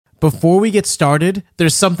Before we get started,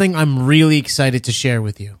 there's something I'm really excited to share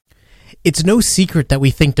with you. It's no secret that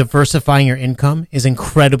we think diversifying your income is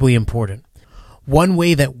incredibly important. One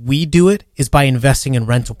way that we do it is by investing in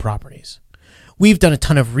rental properties. We've done a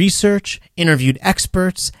ton of research, interviewed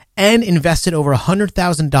experts, and invested over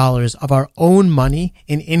 $100,000 of our own money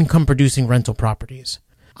in income-producing rental properties.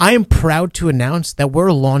 I am proud to announce that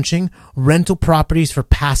we're launching Rental Properties for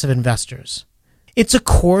Passive Investors. It's a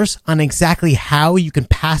course on exactly how you can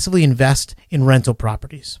passively invest in rental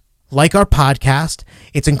properties. Like our podcast,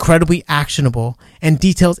 it's incredibly actionable and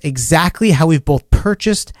details exactly how we've both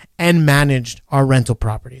purchased and managed our rental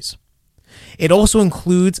properties. It also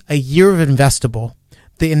includes a year of Investable,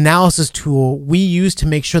 the analysis tool we use to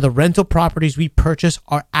make sure the rental properties we purchase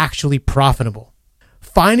are actually profitable.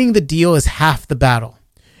 Finding the deal is half the battle.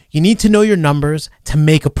 You need to know your numbers to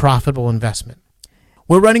make a profitable investment.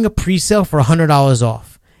 We're running a pre-sale for $100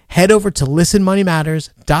 off. Head over to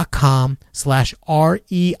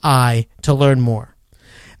listenmoneymatters.com/REI to learn more.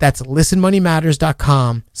 That's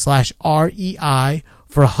listenmoneymatters.com/REI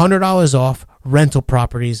for $100 off rental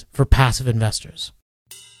properties for passive investors.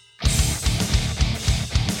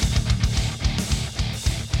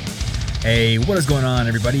 Hey, what is going on,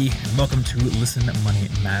 everybody? Welcome to Listen Money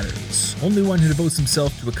Matters. Only one who devotes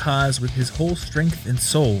himself to a cause with his whole strength and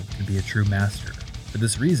soul can be a true master. For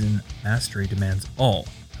this reason, mastery demands all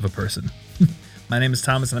of a person. My name is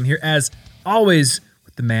Thomas, and I'm here as always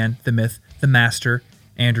with the man, the myth, the master,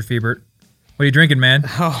 Andrew Fiebert. What are you drinking, man?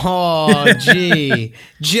 Oh, gee.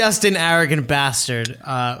 Just an arrogant bastard.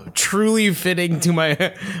 Truly fitting to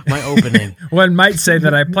my opening. One might say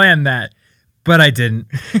that I planned that, but I didn't.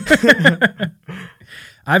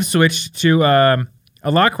 I've switched to a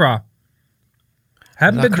La Croix.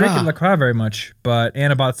 Haven't been drinking La Croix very much, but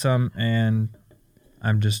Anna bought some, and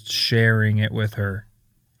I'm just sharing it with her.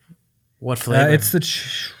 What flavor? It's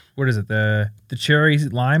what is it? The cherry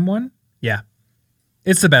lime one? Yeah.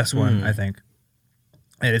 It's the best one, I think.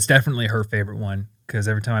 And it's definitely her favorite one, because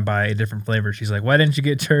every time I buy a different flavor, she's like, why didn't you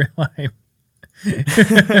get cherry lime?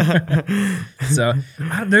 So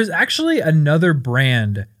there's actually another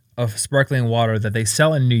brand of sparkling water that they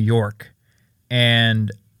sell in New York,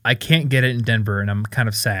 and I can't get it in Denver, and I'm kind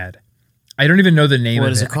of sad. I don't even know the name of it.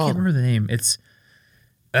 What is it called? I can't remember the name. It's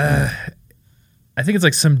I think it's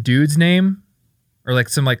like some dude's name, or like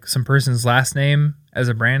some person's last name as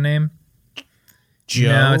a brand name.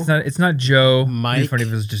 Joe? No, it's not Joe. Mike? It'd be funny if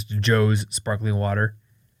it was just Joe's sparkling water.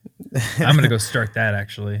 I'm gonna go start that,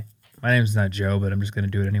 actually. My name's not Joe, but I'm just gonna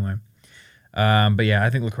do it anyway. But yeah, I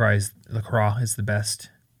think La Croix is the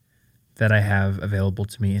best that I have available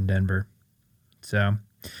to me in Denver. So,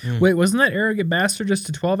 wait, wasn't that arrogant bastard just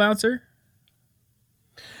a 12-ouncer?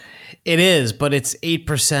 It is, but it's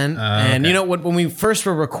 8%. And you know what? When we first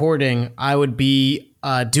were recording, I would be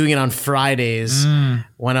doing it on Fridays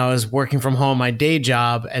when I was working from home, my day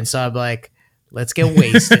job. And so I'm like, let's get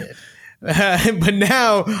wasted. But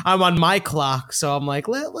now I'm on my clock. So I'm like,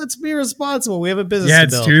 let's be responsible. We have a business to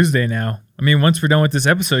build. It's Tuesday now. I mean, once we're done with this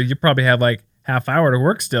episode, you probably have like half hour to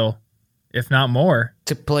work still, if not more.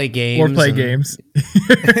 To play games. Or play games.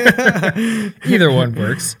 Either one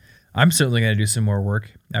works. I'm certainly going to do some more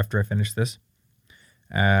work after I finish this.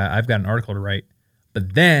 I've got an article to write,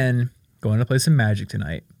 but then going to play some Magic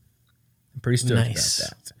tonight. I'm pretty stoked about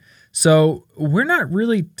that. So we're not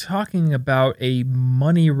really talking about a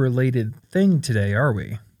money-related thing today, are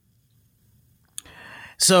we?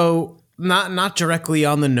 So not directly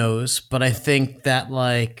on the nose, but I think that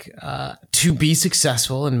to be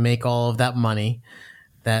successful and make all of that money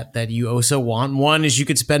that you also want, one is you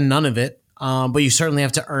could spend none of it. But you certainly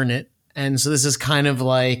have to earn it. And so this is kind of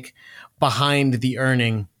like behind the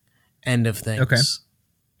earning end of things. Okay.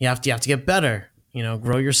 You have to get better,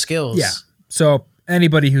 grow your skills. Yeah. So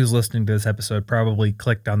anybody who's listening to this episode probably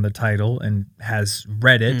clicked on the title and has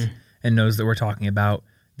read it and knows that we're talking about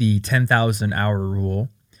the 10,000 hour rule.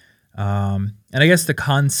 And I guess the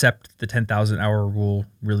concept the 10,000 hour rule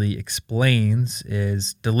really explains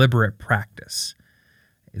is deliberate practice.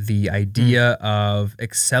 The idea of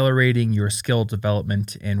accelerating your skill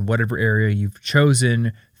development in whatever area you've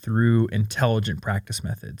chosen through intelligent practice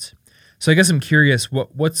methods. So I guess I'm curious,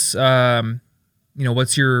 what's your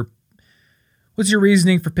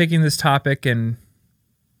reasoning for picking this topic? And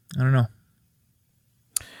I don't know.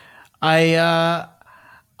 I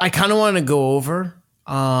kind of want to go over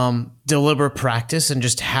deliberate practice and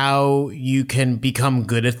just how you can become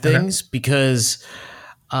good at things because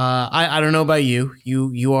I don't know about you.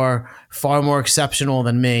 You are far more exceptional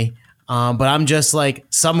than me. But I'm just like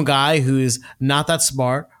some guy who's not that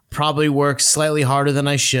smart, probably works slightly harder than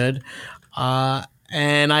I should.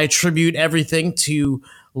 And I attribute everything to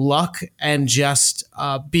luck and just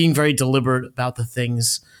being very deliberate about the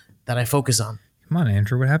things that I focus on. Come on,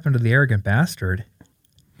 Andrew. What happened to the arrogant bastard?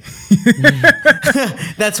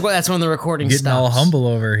 That's when the recording Getting stops. all humble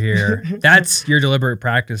over here. That's your deliberate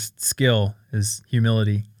practice skill is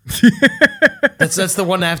humility. That's the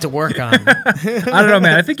one I have to work on. I don't know,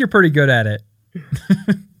 man. I think you're pretty good at it.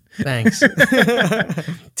 Thanks.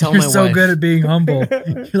 Tell You're my so wife. good at being humble.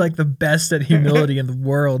 You're like the best at humility in the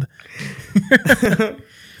world.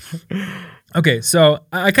 Okay, so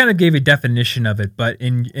I kind of gave a definition of it, but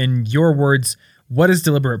in your words, what is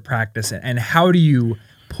deliberate practice and how do you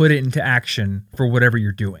put it into action for whatever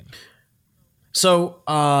you're doing? So,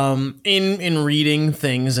 in reading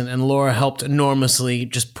things, and Laura helped enormously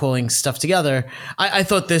just pulling stuff together, I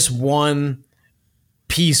thought this one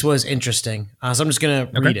piece was interesting. So I'm just going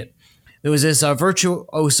to read it. There was this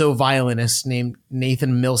virtuoso violinist named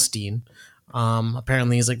Nathan Milstein.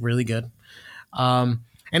 Apparently he's like really good. And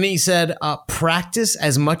he said, practice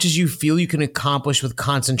as much as you feel you can accomplish with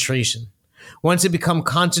concentration. Once,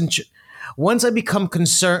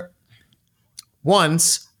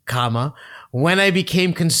 when I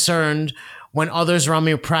became concerned when others around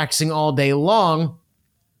me were practicing all day long,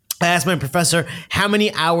 I asked my professor, how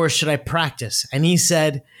many hours should I practice? And he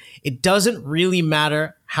said, it doesn't really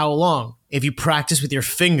matter how long. If you practice with your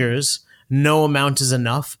fingers, no amount is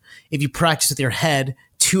enough. If you practice with your head,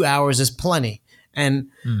 2 hours is plenty. And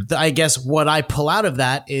I guess what I pull out of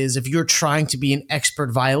that is if you're trying to be an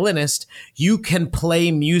expert violinist, you can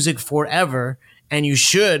play music forever and you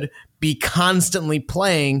should be constantly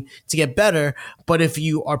playing to get better. But if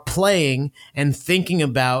you are playing and thinking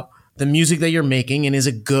about the music that you're making and is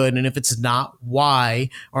it good? And if it's not, why?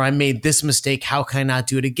 Or I made this mistake, how can I not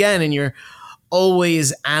do it again? And you're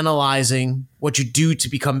always analyzing what you do to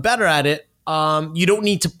become better at it. You don't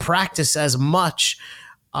need to practice as much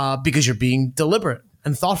because you're being deliberate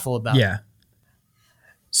and thoughtful about it.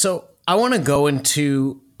 So I want to go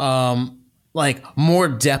into like more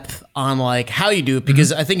depth on like how you do it,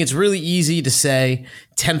 because I think it's really easy to say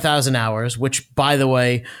 10,000 hours, which by the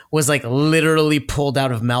way was like literally pulled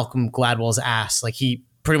out of Malcolm Gladwell's ass. Like he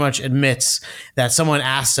pretty much admits that someone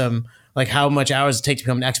asked him like how much hours it take to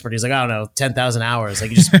become an expert. He's like, I don't know, 10,000 hours. Like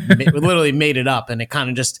he just literally made it up, and it kind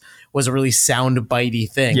of just was a really sound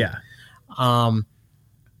bitey thing. Yeah.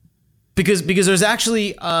 Because there's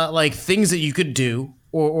actually like things that you could do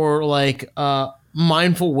or like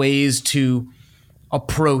mindful ways to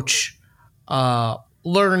approach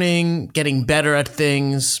learning, getting better at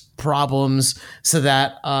things, problems, so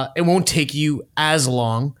that it won't take you as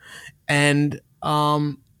long, and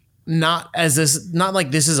not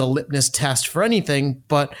like this is a litmus test for anything,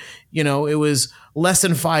 but you know, it was less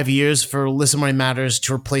than 5 years for Listen Money Matters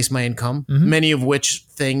to replace my income, many of which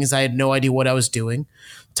things I had no idea what I was doing.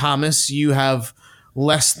 Thomas, you have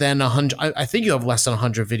less than 100. I think you have less than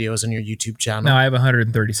 100 videos on your YouTube channel. No, I have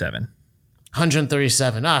 137.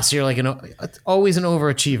 137. So you're like always an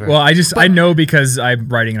overachiever. Well, I know because I'm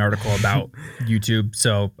writing an article about YouTube,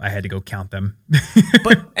 so I had to go count them.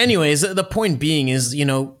 But anyways, the point being is, you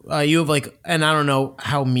know, you have like, and I don't know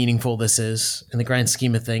how meaningful this is in the grand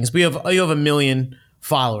scheme of things, but you have 1 million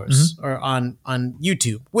followers or on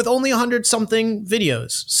YouTube with only 100 something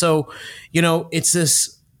videos. So, you know, it's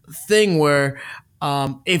this thing where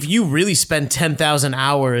if you really spend 10,000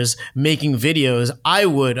 hours making videos, I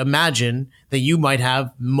would imagine that you might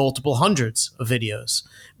have multiple hundreds of videos.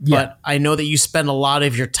 Yeah. But I know that you spend a lot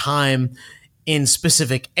of your time in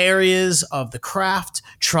specific areas of the craft,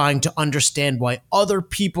 trying to understand why other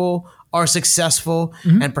people are successful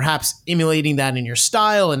and perhaps emulating that in your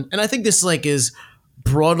style. And I think this like is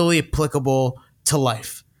broadly applicable to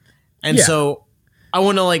life. And so I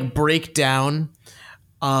want to like break down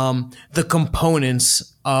the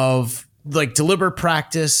components of like deliberate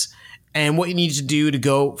practice and what you need to do to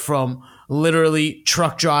go from literally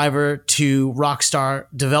truck driver to rock star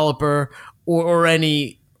developer or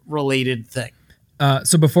any related thing.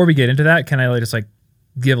 So before we get into that, can I just like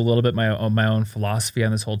give a little bit my own philosophy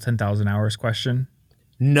on this whole 10,000 hours question?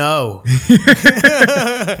 No.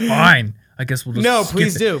 Fine. I guess we'll just no.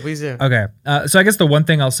 Please do. Okay. So I guess the one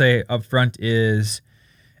thing I'll say up front is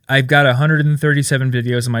I've got 137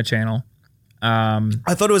 videos on my channel. I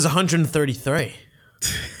thought it was 133.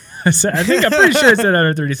 I think I'm pretty sure it said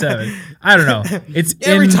 137. I don't know. It's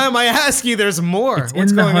every time I ask you, there's more. It's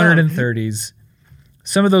in the 130s.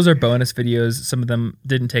 Some of those are bonus videos. Some of them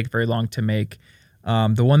didn't take very long to make.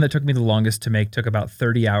 The one that took me the longest to make took about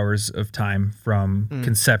 30 hours of time from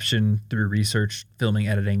conception through research, filming,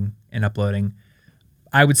 editing, and uploading.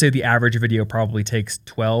 I would say the average video probably takes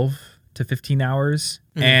 12 to 15 hours.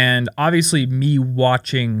 And obviously me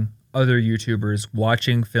watching other YouTubers,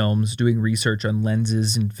 watching films, doing research on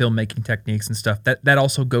lenses and filmmaking techniques and stuff. That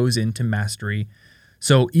also goes into mastery.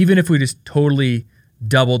 So even if we just totally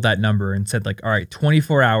doubled that number and said like, all right,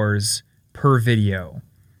 24 hours per video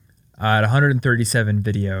at 137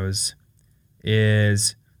 videos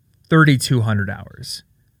is 3,200 hours.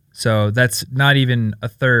 So that's not even a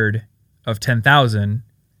third of 10,000,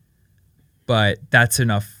 but that's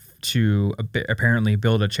enough to apparently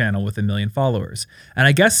build a channel with 1 million followers. And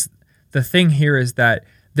I guess the thing here is that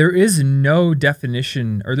there is no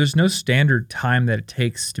definition, or there's no standard time that it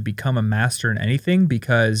takes to become a master in anything,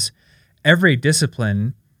 because every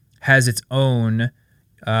discipline has its own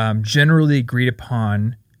generally agreed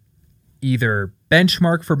upon either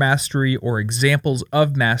benchmark for mastery or examples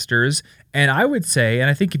of masters. And I would say, and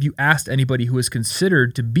I think if you asked anybody who is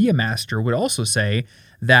considered to be a master, would also say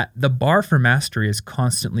that the bar for mastery is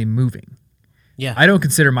constantly moving. Yeah. I don't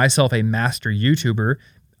consider myself a master YouTuber.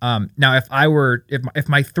 Now, if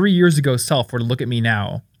my 3 years ago self were to look at me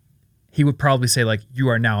now, he would probably say like, you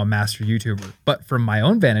are now a master YouTuber. But from my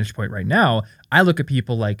own vantage point right now, I look at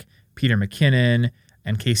people like Peter McKinnon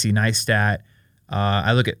and Casey Neistat.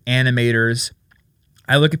 I look at animators.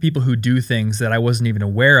 I look at people who do things that I wasn't even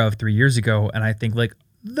aware of 3 years ago, and I think like,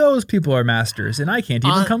 those people are masters, and I can't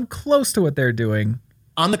even come close to what they're doing.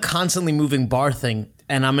 On the constantly moving bar thing,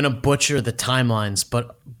 and I'm going to butcher the timelines,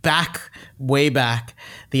 but way back,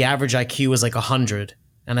 the average IQ was like 100.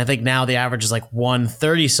 And I think now the average is like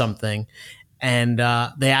 130 something. And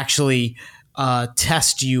they actually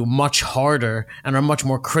test you much harder and are much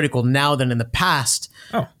more critical now than in the past.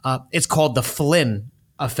 It's called the Flynn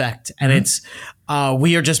effect. And it's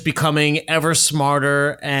we are just becoming ever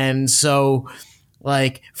smarter. And so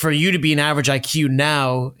like for you to be an average IQ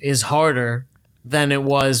now is harder than it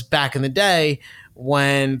was back in the day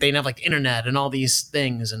when they didn't have like internet and all these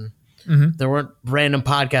things. And there weren't random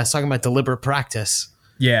podcasts talking about deliberate practice.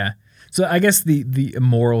 Yeah. So I guess the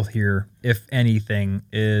moral here, if anything,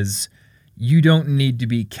 is you don't need to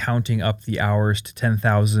be counting up the hours to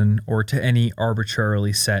 10,000 or to any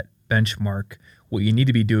arbitrarily set benchmark. What you need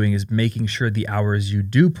to be doing is making sure the hours you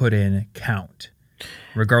do put in count,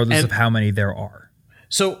 regardless of how many there are.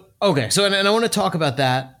 So, okay. So, and I want to talk about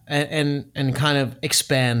that and kind of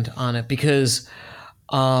expand on it because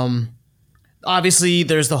obviously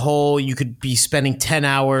there's the whole, you could be spending 10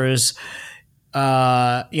 hours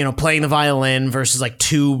playing the violin versus like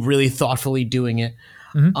 2 really thoughtfully doing it.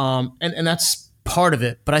 And that's part of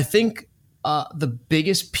it. But I think the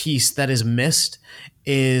biggest piece that is missed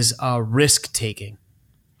is risk taking,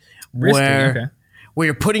 where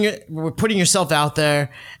you're putting yourself out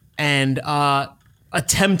there and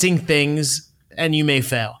attempting things and you may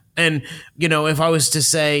fail. And, if I was to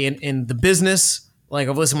say in the business, like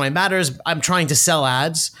of Listen Why It Matters, I'm trying to sell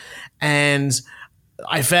ads and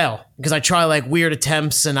I fail because I try like weird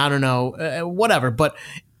attempts and I don't know, whatever, but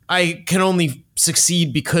I can only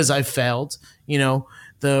succeed because I failed.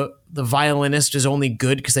 The violinist is only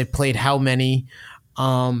good because they played how many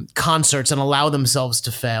concerts and allow themselves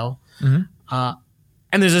to fail. And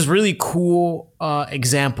there's this really cool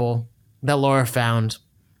example that Laura found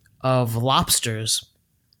of lobsters.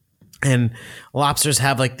 And lobsters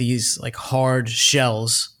have like these like hard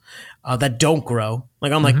shells that don't grow,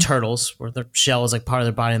 like unlike turtles where their shell is like part of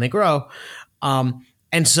their body and they grow.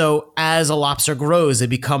 And so as a lobster grows, they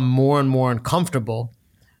become more and more uncomfortable.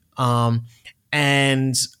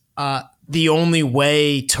 And the only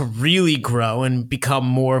way to really grow and become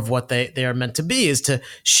more of what they are meant to be is to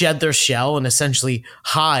shed their shell and essentially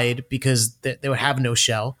hide because they would have no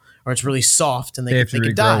shell or it's really soft and they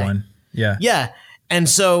could die. One. Yeah. Yeah. And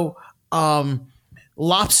so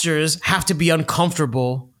lobsters have to be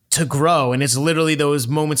uncomfortable to grow. And it's literally those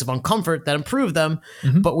moments of uncomfort that improve them.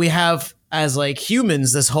 But we have, as like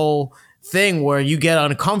humans, this whole thing where you get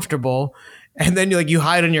uncomfortable and then you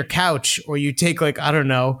hide on your couch or you take like, I don't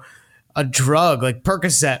know, a drug like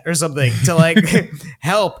Percocet or something to like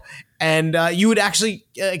help. And you would actually,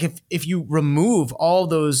 like if you remove all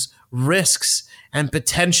those risks and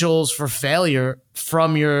potentials for failure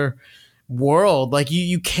from your world, like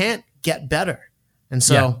you can't get better. And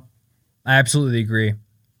so yeah, I absolutely agree.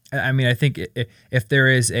 I mean, I think if there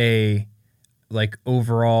is a like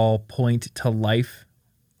overall point to life,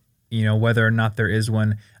 whether or not there is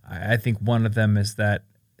one, I think one of them is that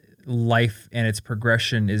life and its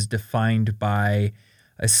progression is defined by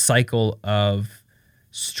a cycle of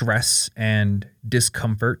stress and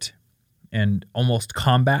discomfort and almost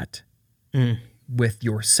combat with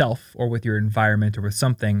yourself or with your environment or with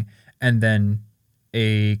something, and then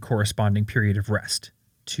a corresponding period of rest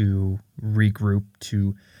to regroup,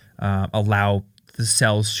 to allow the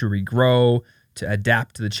cells to regrow, to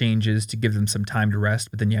adapt to the changes, to give them some time to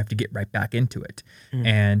rest, but then you have to get right back into it.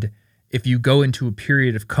 And if you go into a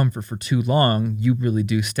period of comfort for too long, you really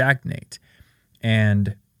do stagnate.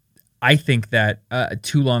 And I think that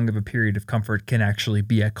too long of a period of comfort can actually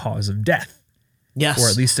be a cause of death. Yes. Or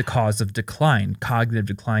at least a cause of decline, cognitive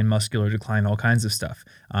decline, muscular decline, all kinds of stuff.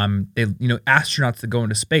 Astronauts that go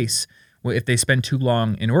into space, if they spend too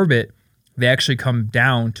long in orbit, they actually come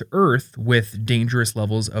down to Earth with dangerous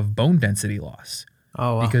levels of bone density loss.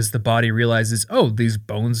 Oh, wow. Because the body realizes, these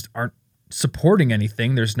bones aren't supporting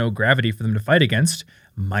anything. There's no gravity for them to fight against.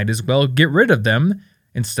 Might as well get rid of them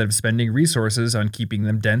instead of spending resources on keeping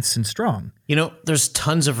them dense and strong. There's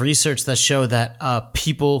tons of research that show that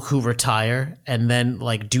people who retire and then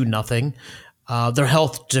do nothing, their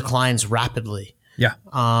health declines rapidly. Yeah.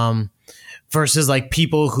 Versus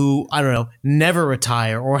people who, I don't know, never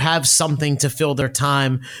retire or have something to fill their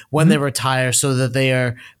time when they retire, so that they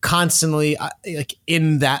are constantly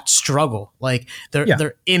in that struggle.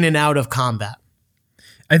 They're in and out of combat.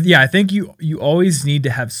 I think you always need to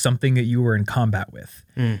have something that you were in combat with.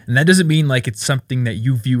 And that doesn't mean it's something that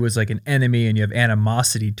you view as an enemy and you have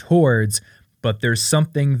animosity towards, but there's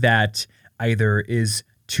something that either is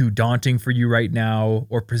too daunting for you right now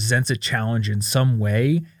or presents a challenge in some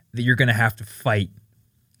way that you're going to have to fight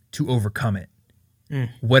to overcome it,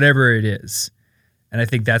 whatever it is. And I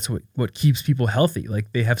think that's what keeps people healthy.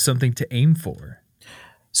 They have something to aim for.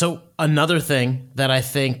 So another thing that I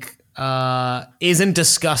think isn't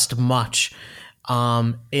discussed much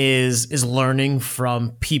is learning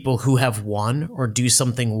from people who have won or do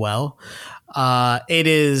something well. It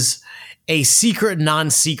is a secret,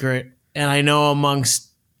 non-secret, and I know amongst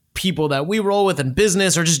people that we roll with in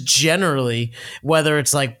business or just generally, whether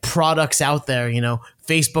it's products out there,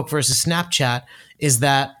 Facebook versus Snapchat, is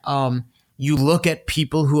that you look at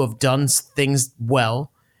people who have done things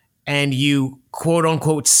well and you quote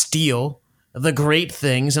unquote steal the great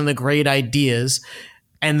things and the great ideas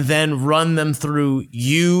and then run them through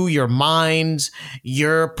your mind,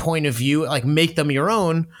 your point of view, make them your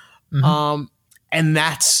own. And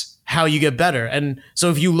that's how you get better. And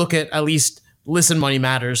so if you look at least Listen Money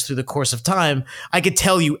Matters through the course of time, I could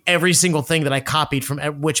tell you every single thing that I copied from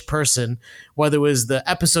which person, whether it was the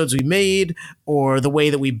episodes we made or the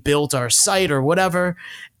way that we built our site or whatever.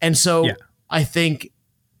 And so I think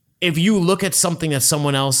if you look at something that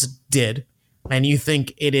someone else did and you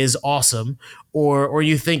think it is awesome, or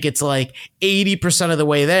you think it's 80% of the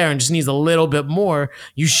way there and just needs a little bit more,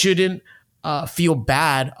 you shouldn't feel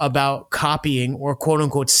bad about copying or quote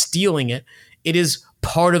unquote stealing it. It is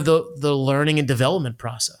part of the learning and development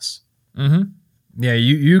process. Yeah,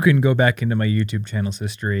 you can go back into my YouTube channel's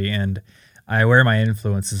history, and I wear my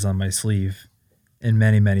influences on my sleeve in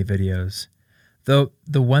many, many videos. Though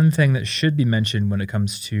the one thing that should be mentioned when it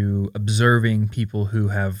comes to observing people who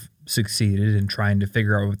have succeeded and trying to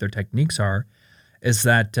figure out what their techniques are is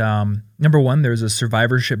that, number one, there's a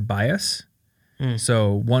survivorship bias.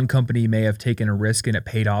 So one company may have taken a risk and it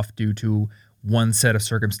paid off due to one set of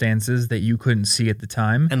circumstances that you couldn't see at the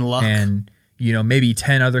time. And luck. And, maybe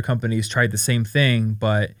 10 other companies tried the same thing,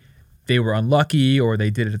 but they were unlucky or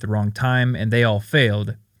they did it at the wrong time and they all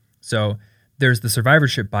failed. So there's the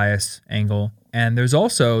survivorship bias angle. And there's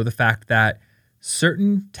also the fact that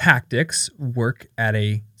certain tactics work at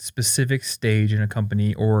a specific stage in a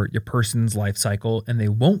company or your person's life cycle, and they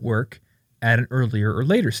won't work at an earlier or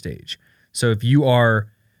later stage. So if you are,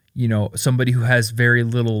 somebody who has very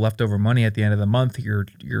little leftover money at the end of the month, you're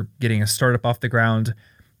getting a startup off the ground.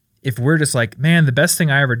 If we're just man, the best thing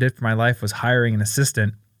I ever did for my life was hiring an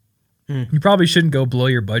assistant, you probably shouldn't go blow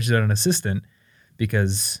your budget on an assistant,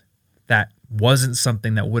 because that wasn't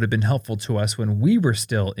something that would have been helpful to us when we were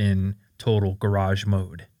still in total garage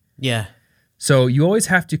mode. Yeah. So you always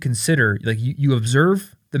have to consider, you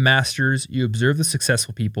observe the masters, you observe the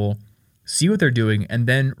successful people, see what they're doing, and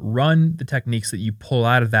then run the techniques that you pull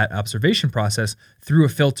out of that observation process through a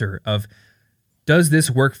filter of, does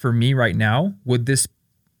this work for me right now? Would this,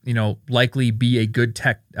 likely be a good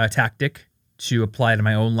tactic to apply to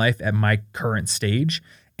my own life at my current stage?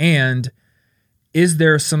 And is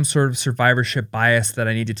there some sort of survivorship bias that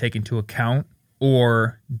I need to take into account?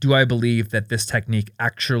 Or do I believe that this technique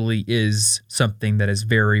actually is something that is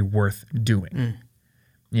very worth doing?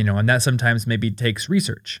 And that sometimes maybe takes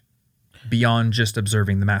research beyond just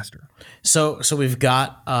observing the master. So we've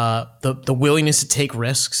got the willingness to take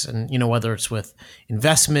risks, and whether it's with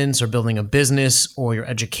investments or building a business or your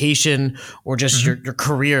education or just your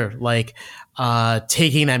career,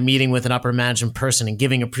 taking that meeting with an upper management person and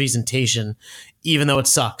giving a presentation, even though it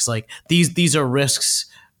sucks. These are risks.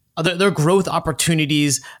 They're growth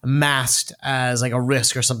opportunities masked as a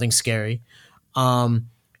risk or something scary.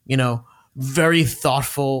 you know, very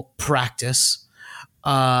thoughtful practice.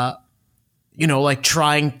 Like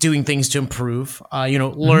doing things to improve,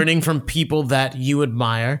 learning from people that you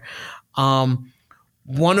admire.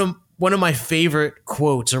 One of my favorite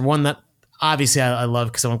quotes, or one that obviously I love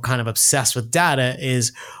because I'm kind of obsessed with data,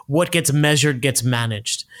 is what gets measured gets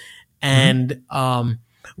managed. And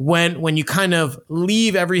when you kind of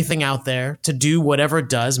leave everything out there to do whatever it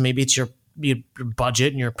does, maybe it's your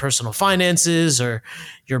budget and your personal finances or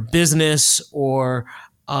your business or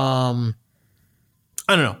I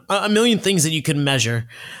don't know, a million things that you can measure.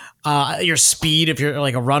 Your speed, if you're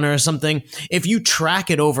like a runner or something, if you track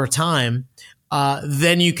it over time,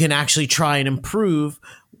 then you can actually try and improve.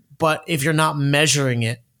 But if you're not measuring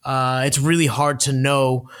it, it's really hard to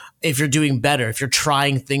know if you're doing better, if you're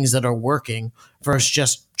trying things that are working versus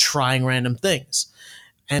just trying random things.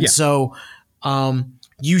 And so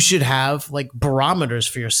you should have like barometers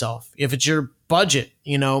for yourself. If it's your budget,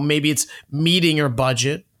 maybe it's meeting your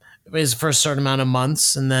budget is for a certain amount of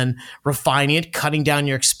months and then refining it, cutting down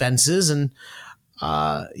your expenses. And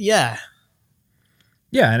yeah.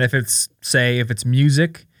 And if it's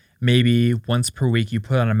music, maybe once per week you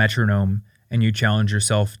put on a metronome and you challenge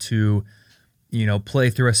yourself to, play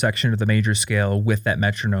through a section of the major scale with that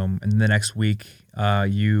metronome. And the next week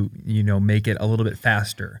you make it a little bit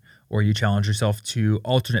faster, or you challenge yourself to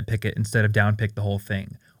alternate pick it instead of down pick the whole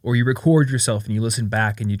thing. Or you record yourself and you listen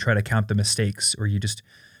back and you try to count the mistakes, or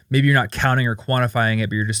maybe you're not counting or quantifying it,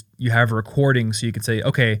 but you have a recording so you can say,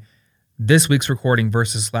 okay, this week's recording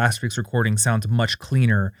versus last week's recording sounds much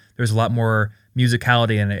cleaner. There's a lot more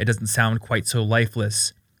musicality in it. It doesn't sound quite so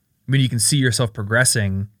lifeless. When you can see yourself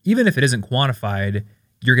progressing, even if it isn't quantified,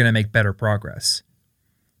 you're going to make better progress.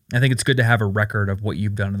 I think it's good to have a record of what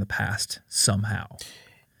you've done in the past somehow.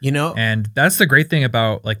 And that's the great thing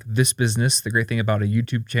about like this business, the great thing about a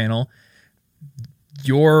YouTube channel.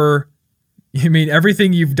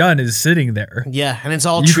 Everything you've done is sitting there. Yeah, and it's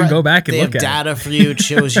all you can go back and look at data for you. It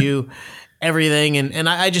shows you everything, and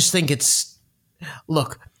I just think it's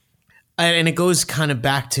and it goes kind of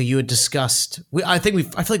back to you had discussed. I feel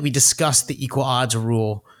like we discussed the equal odds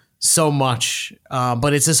rule so much,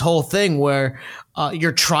 but it's this whole thing where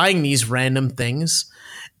you're trying these random things.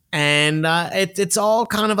 And it's all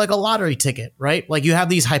kind of like a lottery ticket, right? Like you have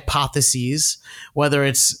these hypotheses, whether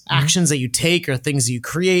it's actions that you take or things that you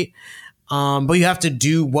create. But you have to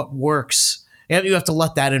do what works. You have to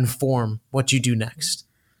let that inform what you do next.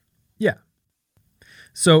 Yeah.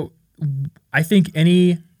 So I think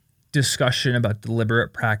any discussion about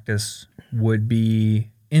deliberate practice would be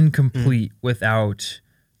incomplete without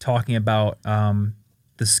talking about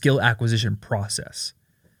the skill acquisition process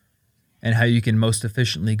and how you can most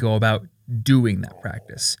efficiently go about doing that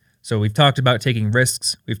practice. So we've talked about taking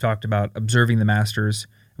risks. We've talked about observing the masters.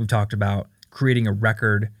 We've talked about creating a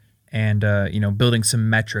record and building some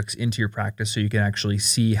metrics into your practice so you can actually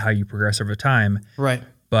see how you progress over time. Right.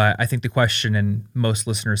 But I think the question in most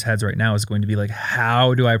listeners' heads right now is going to be like,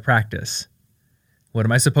 how do I practice? What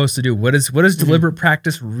am I supposed to do? What does deliberate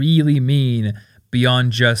practice really mean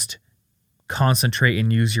beyond just concentrate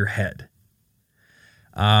and use your head?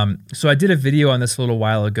 So I did a video on this a little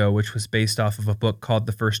while ago, which was based off of a book called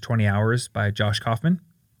The First 20 Hours by Josh Kaufman.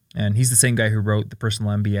 And he's the same guy who wrote The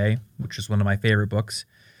Personal MBA, which is one of my favorite books.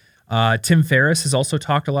 Tim Ferriss has also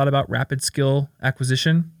talked a lot about rapid skill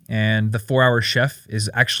acquisition, and The 4-Hour Chef is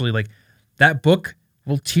actually like that book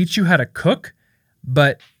will teach you how to cook,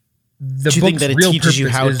 but the book's real purpose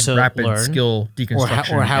is rapid skill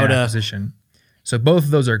deconstruction or how and acquisition. So both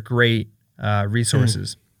of those are great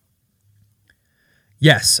resources.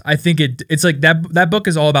 Yes, I think it's like that book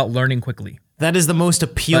is all about learning quickly. That is the most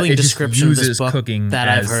appealing description of this book cooking that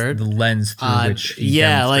I've heard. The lens through which he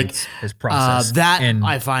demonstrates his process.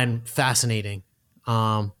 I find fascinating.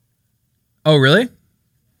 Oh, really?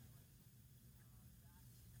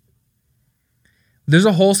 There's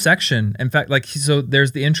a whole section. In fact, so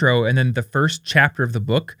there's the intro, and then the first chapter of the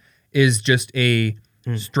book is just a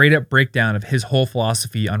straight up breakdown of his whole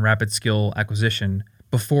philosophy on rapid skill acquisition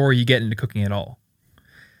before you get into cooking at all.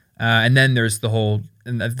 And then there's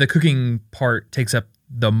the cooking part takes up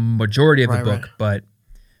the majority of the book, but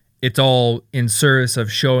it's all in service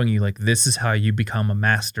of showing you like this is how you become a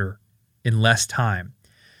master in less time.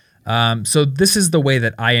 So this is the way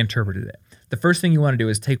that I interpreted it. The first thing you want to do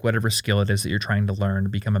is take whatever skill it is that you're trying to learn to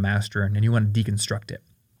become a master in, and you want to deconstruct it.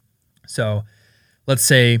 So let's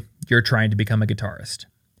say you're trying to become a guitarist.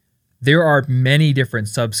 There are many different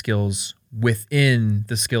sub-skills within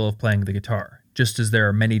the skill of playing the guitar, just as there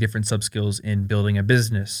are many different sub-skills in building a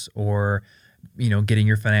business or, getting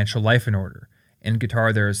your financial life in order. In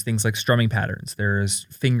guitar, there's things like strumming patterns, there's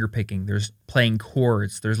finger picking, there's playing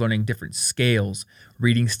chords, there's learning different scales,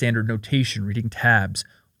 reading standard notation, reading tabs,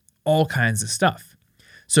 all kinds of stuff.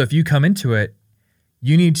 So if you come into it,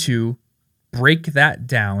 you need to break that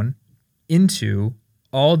down into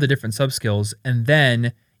all the different subskills and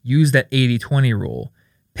then use that 80-20 rule.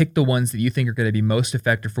 Pick the ones that you think are going to be most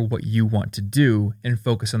effective for what you want to do and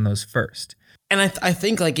focus on those first. And I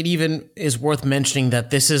think like it even is worth mentioning that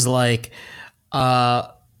this is like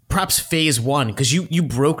perhaps phase one, because you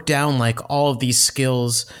broke down like all of these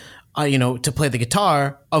skills, to play the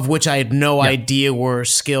guitar, of which I had no idea were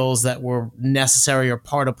skills that were necessary or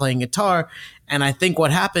part of playing guitar. And I think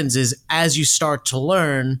what happens is as you start to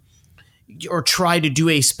learn or try to do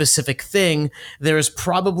a specific thing, there is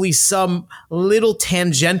probably some little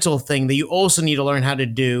tangential thing that you also need to learn how to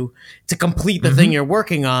do to complete the thing you're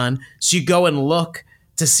working on. So you go and look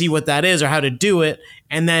to see what that is or how to do it.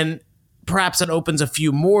 And then perhaps it opens a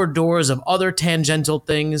few more doors of other tangential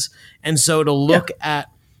things. And so to look at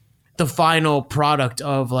the final product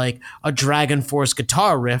of like a Dragon Force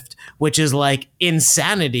guitar riff, which is like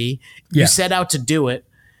insanity, you set out to do it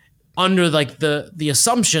under like the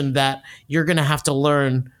assumption that you're going to have to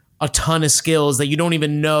learn a ton of skills that you don't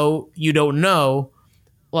even know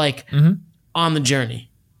like on the journey.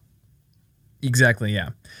 Exactly, yeah.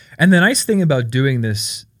 And the nice thing about doing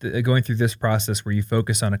this, going through this process where you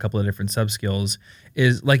focus on a couple of different subskills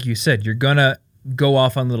is, like you said, you're going to go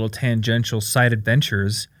off on little tangential side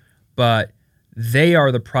adventures, but they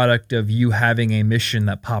are the product of you having a mission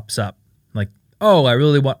that pops up. Like, oh, I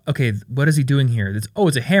really want, okay, what is he doing here?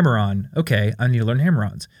 It's a hammer-on. Okay, I need to learn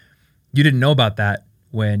hammer-ons. You didn't know about that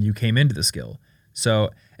when you came into the skill.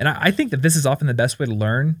 So, and I think that this is often the best way to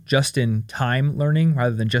learn, just in time learning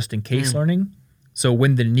rather than just in case learning. So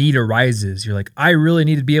when the need arises, you're like, I really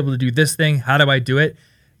need to be able to do this thing. How do I do it?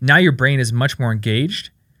 Now your brain is much more engaged.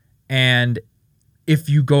 And if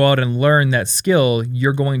you go out and learn that skill,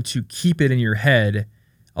 you're going to keep it in your head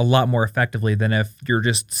a lot more effectively than if you're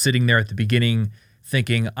just sitting there at the beginning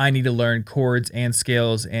thinking, I need to learn chords and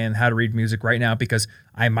scales and how to read music right now because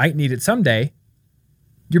I might need it someday.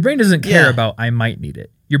 Your brain doesn't care about I might need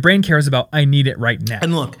it. Your brain cares about I need it right now.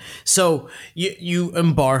 And look, so you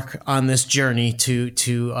embark on this journey to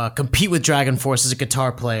compete with Dragon Force as a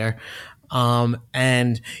guitar player,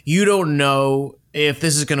 and you don't know if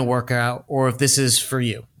this is going to work out or if this is for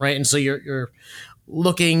you, right? And so you're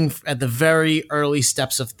looking at the very early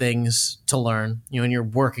steps of things to learn, and you're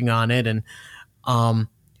working on it. And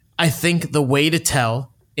I think the way to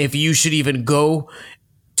tell if you should even go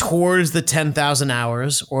towards the 10,000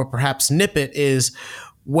 hours or perhaps nip it is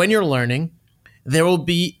when you're learning, there will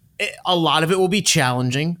be a lot of it will be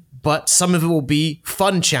challenging, but some of it will be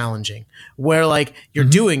fun challenging where like you're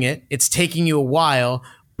doing it, it's taking you a while,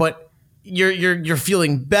 but you're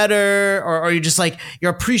feeling better or you're just like,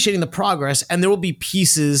 you're appreciating the progress. And there will be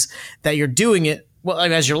pieces that you're doing it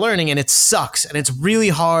as you're learning and it sucks and it's really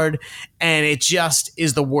hard and it just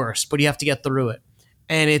is the worst, but you have to get through it.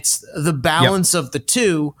 And it's the balance of the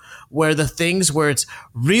two where the things where it's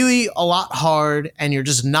really a lot hard and you're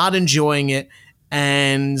just not enjoying it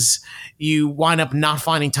and you wind up not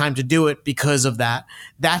finding time to do it because of that.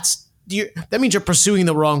 That means you're pursuing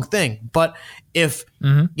the wrong thing. But if,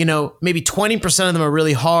 maybe 20% of them are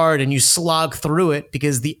really hard and you slog through it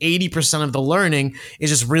because the 80% of the learning is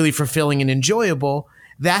just really fulfilling and enjoyable,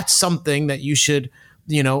 that's something that you should,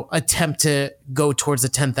 attempt to go towards the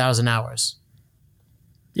 10,000 hours.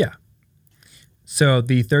 Yeah. So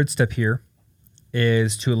the third step here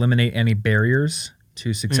is to eliminate any barriers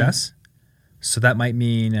to success. So that might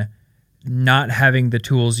mean not having the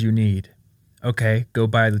tools you need. Okay, go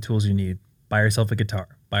buy the tools you need. Buy yourself a guitar.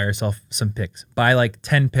 Buy yourself some picks. Buy like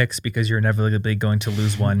 10 picks because you're inevitably going to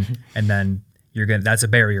lose one and then that's a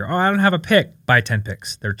barrier. Oh, I don't have a pick. Buy 10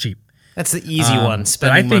 picks. They're cheap. That's the easy one,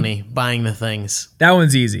 spending money, buying the things. That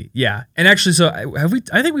one's easy, yeah. And actually, so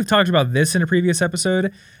I think we've talked about this in a previous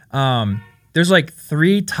episode. There's like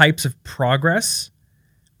 3 types of progress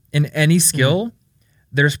in any skill.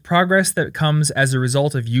 There's progress that comes as a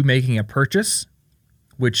result of you making a purchase,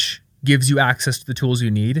 which gives you access to the tools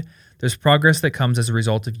you need. There's progress that comes as a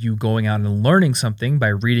result of you going out and learning something by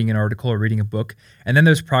reading an article or reading a book. And then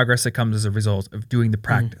there's progress that comes as a result of doing the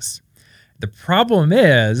practice. The problem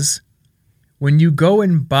is, when you go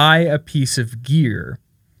and buy a piece of gear,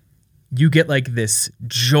 you get like this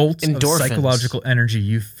jolt Endorphins. Of psychological energy.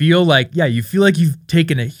 You feel like you've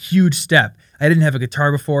taken a huge step. I didn't have a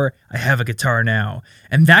guitar before. I have a guitar now.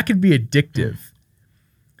 And that could be addictive.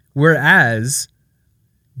 Whereas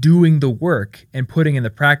doing the work and putting in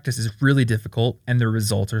the practice is really difficult and the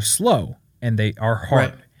results are slow and they are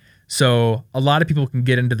hard. Right. So a lot of people can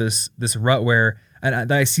get into this rut where, and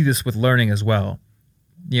I see this with learning as well.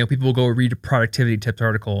 People will go read a productivity tips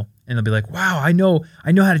article and they'll be like, wow, I know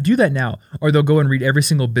how to do that now. Or they'll go and read every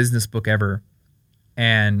single business book ever.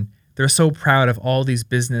 And they're so proud of all these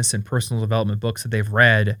business and personal development books that they've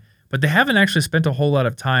read, but they haven't actually spent a whole lot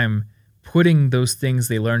of time putting those things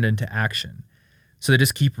they learned into action. So they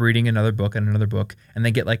just keep reading another book and another book, and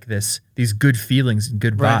they get like these good feelings and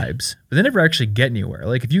good vibes, but they never actually get anywhere.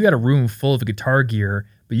 Like if you got a room full of guitar gear,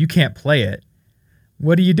 but you can't play it,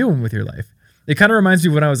 what are you doing with your life? It kind of reminds me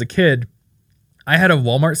of when I was a kid. I had a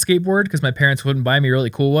Walmart skateboard because my parents wouldn't buy me a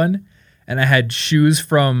really cool one, and I had shoes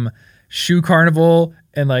from Shoe Carnival,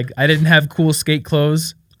 and like I didn't have cool skate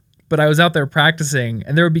clothes, but I was out there practicing,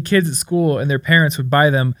 and there would be kids at school and their parents would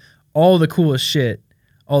buy them all the coolest shit,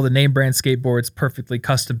 all the name brand skateboards, perfectly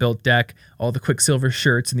custom built deck, all the Quicksilver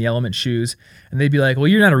shirts and the Element shoes. And they'd be like, well,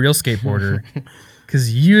 you're not a real skateboarder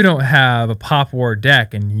because you don't have a Pop War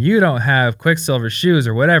deck and you don't have Quicksilver shoes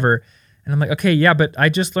or whatever. And I'm like, okay, yeah, but I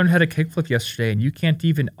just learned how to kickflip yesterday and you can't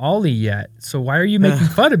even ollie yet. So why are you making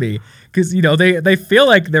fun of me? Because, they feel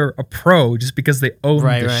like they're a pro just because they own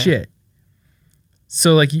the shit.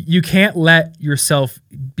 So like you can't let yourself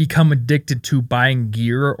become addicted to buying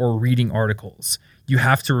gear or reading articles. You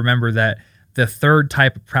have to remember that the third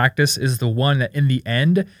type of practice is the one that in the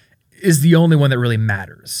end is the only one that really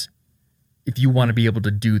matters if you want to be able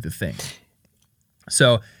to do the thing.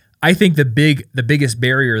 So I think the biggest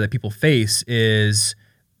barrier that people face is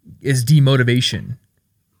demotivation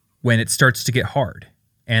when it starts to get hard.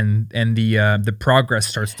 And the progress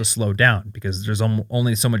starts to slow down because there's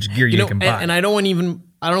only so much gear you can buy. And I don't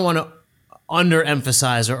want to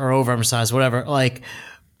underemphasize or overemphasize whatever, like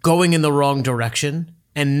going in the wrong direction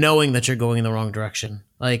and knowing that you're going in the wrong direction.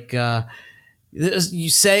 Like you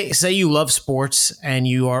say you love sports and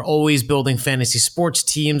you are always building fantasy sports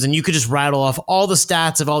teams and you could just rattle off all the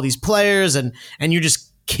stats of all these players and you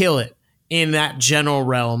just kill it in that general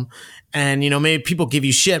realm. And, maybe people give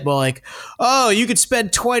you shit. Well, like, oh, you could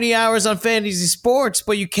spend 20 hours on fantasy sports,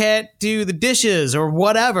 but you can't do the dishes or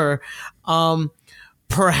whatever.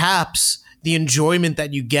 Perhaps the enjoyment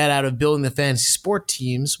that you get out of building the fantasy sport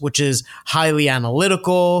teams, which is highly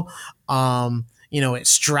analytical, it's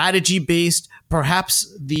strategy based,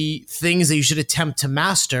 perhaps the things that you should attempt to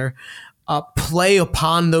master play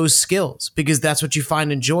upon those skills because that's what you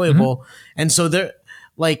find enjoyable. Mm-hmm. And so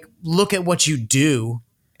look at what you do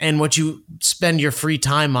and what you spend your free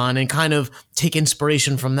time on and kind of take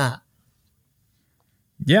inspiration from that.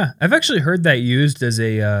 Yeah, I've actually heard that used as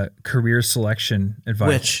a career selection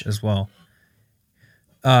advice as well.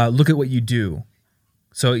 Look at what you do.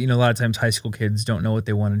 So, a lot of times high school kids don't know what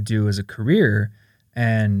they want to do as a career.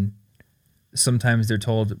 And sometimes they're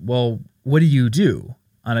told, well, what do you do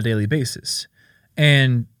on a daily basis?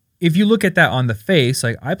 And if you look at that on the face,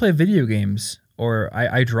 like I play video games or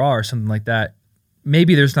I draw or something like that,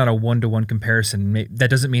 maybe there's not a one-to-one comparison.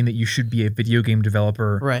 That doesn't mean that you should be a video game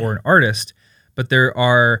developer or an artist, but there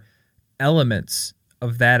are elements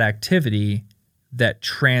of that activity that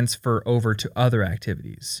transfer over to other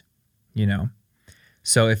activities,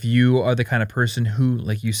 So if you are the kind of person who,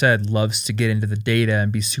 like you said, loves to get into the data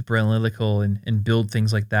and be super analytical and build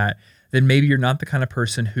things like that, then maybe you're not the kind of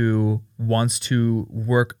person who wants to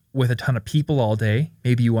work with a ton of people all day.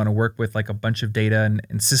 Maybe you want to work with like a bunch of data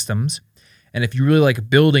and systems. And if you really like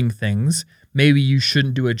building things, maybe you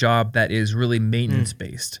shouldn't do a job that is really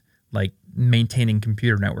maintenance-based, like maintaining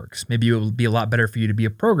computer networks. Maybe it will be a lot better for you to be a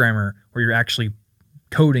programmer where you're actually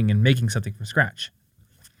coding and making something from scratch.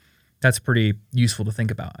 That's pretty useful to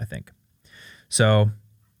think about, I think. So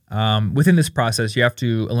within this process, you have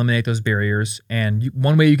to eliminate those barriers. And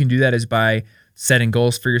one way you can do that is by setting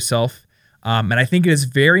goals for yourself. And I think it is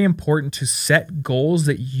very important to set goals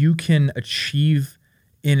that you can achieve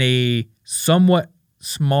in a somewhat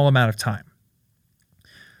small amount of time.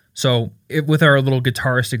 So with our little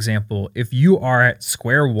guitarist example, if you are at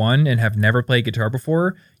square one and have never played guitar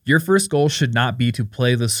before, your first goal should not be to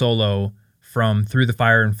play the solo from Through the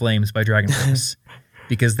Fire and Flames by Dragon Force,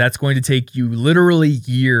 because that's going to take you literally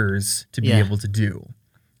years to be able to do.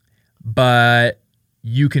 But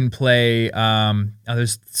you can play,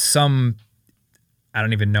 there's some, I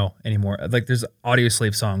don't even know anymore. Like there's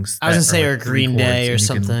Audioslave songs. I was going to say, or Green Day or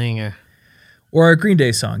something. Or a Green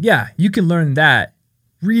Day song. Yeah, you can learn that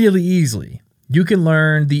really easily. You can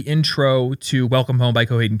learn the intro to Welcome Home by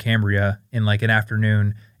Coheed and Cambria in like an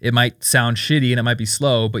afternoon. It might sound shitty and it might be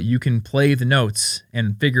slow, but you can play the notes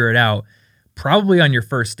and figure it out probably on your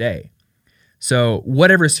first day. So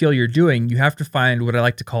whatever skill you're doing, you have to find what I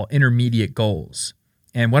like to call intermediate goals.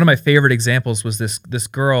 And one of my favorite examples was this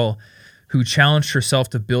girl who challenged herself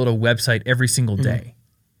to build a website every single day.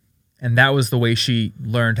 And that was the way she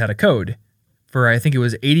learned how to code. For I think it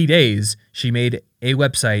was 80 days, she made a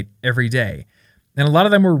website every day. And a lot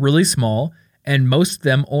of them were really small, and most of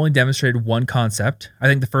them only demonstrated one concept. I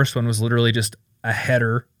think the first one was literally just a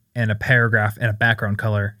header and a paragraph and a background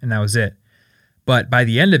color, and that was it. But by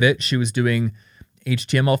the end of it, she was doing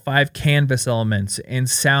HTML5 canvas elements and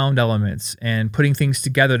sound elements and putting things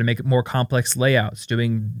together to make it more complex layouts,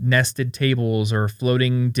 doing nested tables or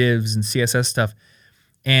floating divs and CSS stuff.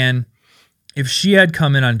 And if she had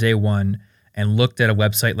come in on day one and looked at a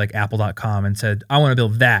website like apple.com and said, I want to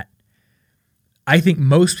build that, I think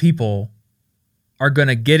most people are going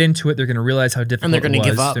to get into it. They're going to realize how difficult it was. And they're going to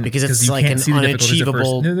give up because it's like an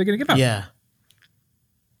unachievable. They're going to give up. Yeah.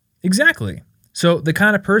 Exactly. So the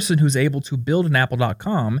kind of person who's able to build an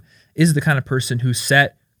apple.com is the kind of person who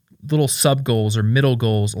set little sub goals or middle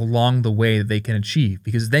goals along the way that they can achieve,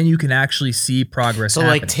 because then you can actually see progress So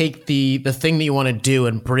happening. like take the thing that you want to do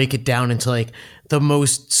and break it down into like the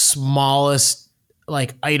most smallest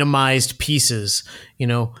like itemized pieces, you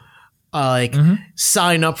know,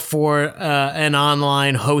 sign up for an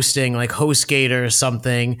online hosting like HostGator or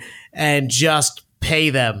something and just pay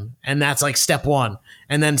them. And that's like step one.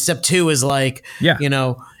 And then step two is like, you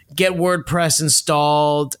know, get WordPress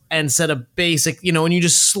installed and set a basic, you know, and you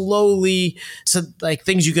just slowly set like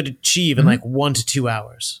things you could achieve in like 1 to 2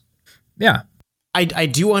 hours. Yeah. I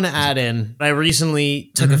do want to add in, I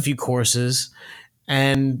recently took a few courses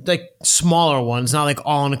and like smaller ones, not like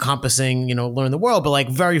all encompassing, you know, learn the world, but like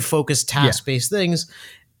very focused task-based things.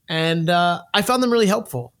 And I found them really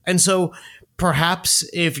helpful. And so perhaps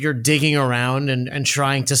if you're digging around and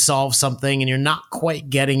trying to solve something and you're not quite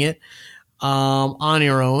getting it on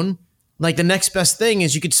your own, like the next best thing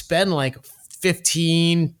is you could spend like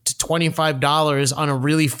 $15 to $25 on a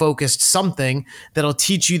really focused something that'll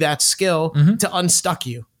teach you that skill to unstuck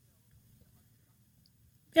you.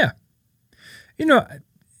 Yeah. You know,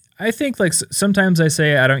 I think like sometimes I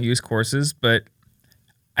say I don't use courses, but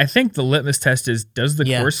I think the litmus test is, does the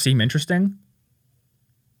course seem interesting?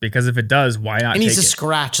 Because if it does, why not? It needs take to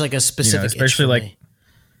scratch like a specific, especially itch for like me.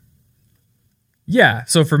 Yeah.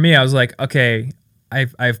 So for me, I was like, okay,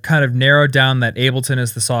 I've kind of narrowed down that Ableton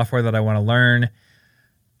is the software that I want to learn.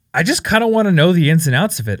 I just kind of want to know the ins and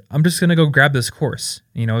outs of it. I'm just going to go grab this course.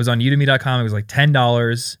 You know, it was on udemy.com. It was like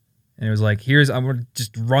 $10. And it was like, I'm going to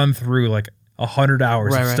just run through like 100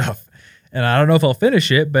 hours of stuff. And I don't know if I'll finish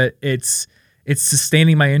it, but it's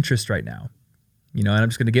sustaining my interest right now. You know, and I'm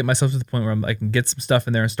just going to get myself to the point where I can get some stuff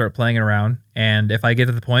in there and start playing it around. And if I get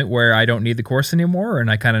to the point where I don't need the course anymore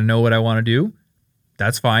and I kind of know what I want to do,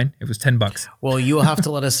 that's fine. It was $10. Well, you will have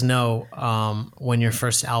to let us know when your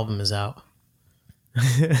first album is out.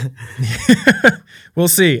 We'll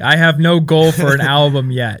see. I have no goal for an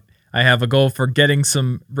album yet. I have a goal for getting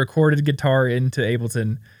some recorded guitar into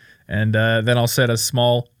Ableton, and then I'll set a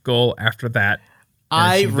small goal after that.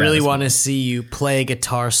 I really want to see you play a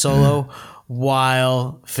guitar solo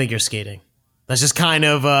while figure skating. That's just kind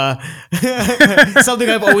of something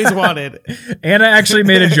I've always wanted. Anna actually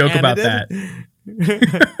made a joke about that.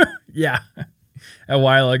 Yeah, a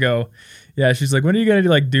while ago. Yeah, she's like, when are you going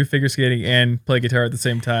to do figure skating and play guitar at the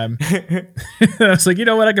same time? I was like, you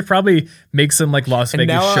know what? I could probably make some like Las Vegas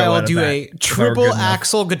now show I will out of do that a triple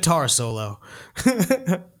axle guitar solo.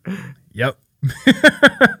 Yep.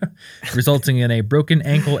 Resulting in a broken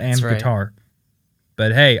ankle and guitar.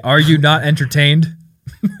 But hey, are you not entertained?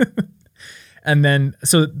 And then,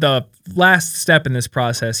 so the last step in this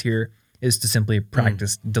process here is to simply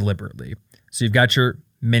practice deliberately. So you've got your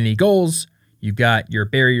mini goals. You've got your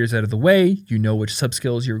barriers out of the way. You know which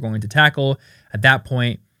sub-skills you're going to tackle. At that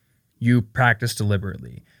point, you practice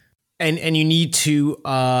deliberately. And you need to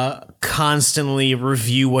constantly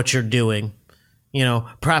review what you're doing. You know,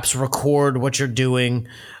 perhaps record what you're doing,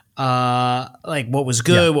 like what was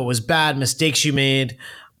good, what was bad, mistakes you made.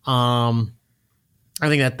 I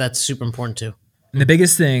think that's super important too. And the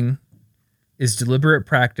biggest thing is deliberate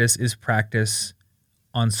practice is practice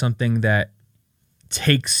on something that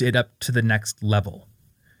takes it up to the next level.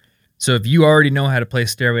 So if you already know how to play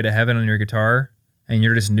Stairway to Heaven on your guitar and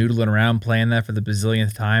you're just noodling around playing that for the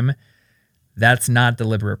bazillionth time, that's not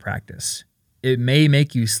deliberate practice. It may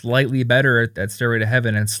make you slightly better at Stairway to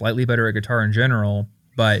Heaven and slightly better at guitar in general,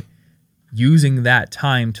 but using that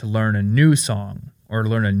time to learn a new song or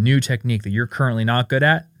learn a new technique that you're currently not good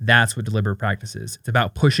at, that's what deliberate practice is. It's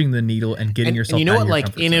about pushing the needle and getting yourself. And you know out of what, your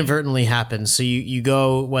like inadvertently happens. So you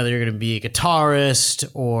go, whether you're going to be a guitarist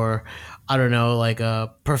or I don't know, like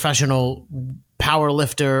a professional power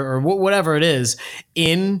lifter or whatever it is,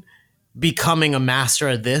 in becoming a master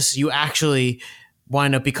at this, you actually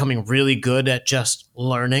wind up becoming really good at just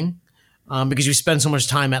learning, because you spend so much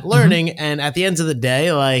time at learning, and at the end of the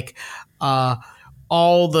day, like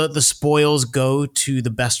all the spoils go to the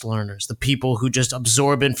best learners, the people who just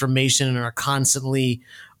absorb information and are constantly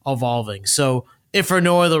evolving. So if for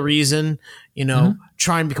no other reason,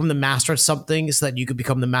 try and become the master at something so that you could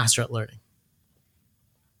become the master at learning.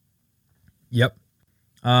 Yep.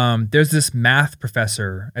 There's this math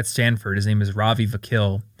professor at Stanford. His name is Ravi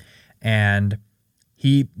Vakil. And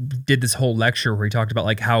he did this whole lecture where he talked about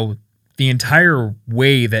like how the entire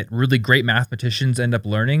way that really great mathematicians end up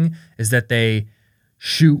learning is that they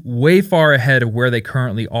shoot way far ahead of where they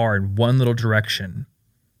currently are in one little direction.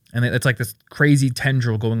 And it's like this crazy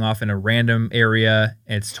tendril going off in a random area.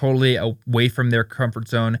 And it's totally away from their comfort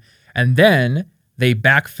zone. And then they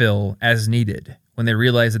backfill as needed when they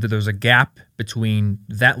realize that there's a gap between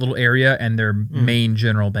that little area and their main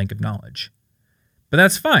general bank of knowledge. But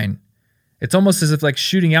that's fine. It's almost as if like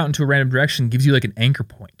shooting out into a random direction gives you like an anchor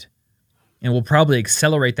point and will probably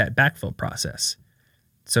accelerate that backfill process.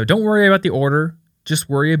 So don't worry about the order. Just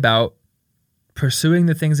worry about pursuing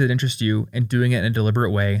the things that interest you and doing it in a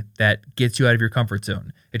deliberate way that gets you out of your comfort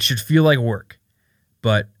zone. It should feel like work,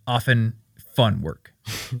 but often fun work.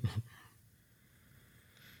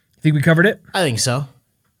 Think we covered it? I think so.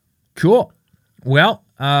 Cool. Well,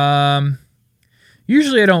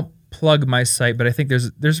 usually I don't plug my site, but I think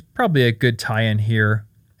there's probably a good tie-in here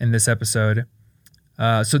in this episode.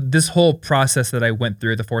 So this whole process that I went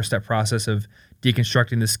through, the 4-step process of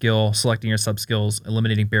deconstructing the skill, selecting your sub-skills,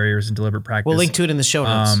 eliminating barriers, and deliberate practice. We'll link to it in the show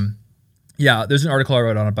notes. Yeah, there's an article I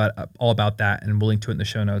wrote on all about that, and we'll link to it in the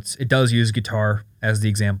show notes. It does use guitar as the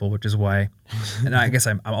example, which is why, and I guess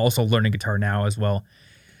I'm also learning guitar now as well.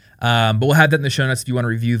 But we'll have that in the show notes if you want to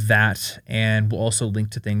review that, and we'll also link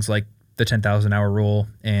to things like the 10,000 hour rule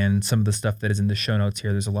and some of the stuff that is in the show notes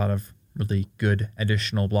here. There's a lot of really good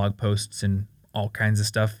additional blog posts and all kinds of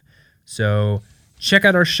stuff. So check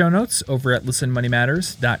out our show notes over at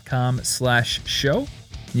listenmoneymatters.com/show.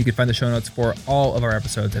 You can find the show notes for all of our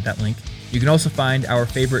episodes at that link. You can also find our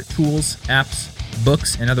favorite tools, apps,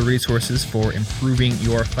 books, and other resources for improving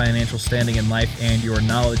your financial standing in life and your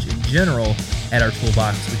knowledge in general at our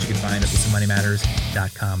toolbox, which you can find at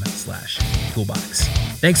listenmoneymatters.com/toolbox.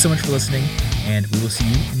 Thanks so much for listening, and we will see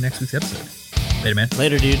you in next week's episode. Later, man.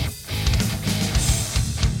 Later, dude.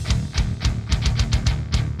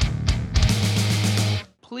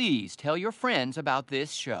 Please tell your friends about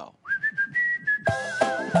this show.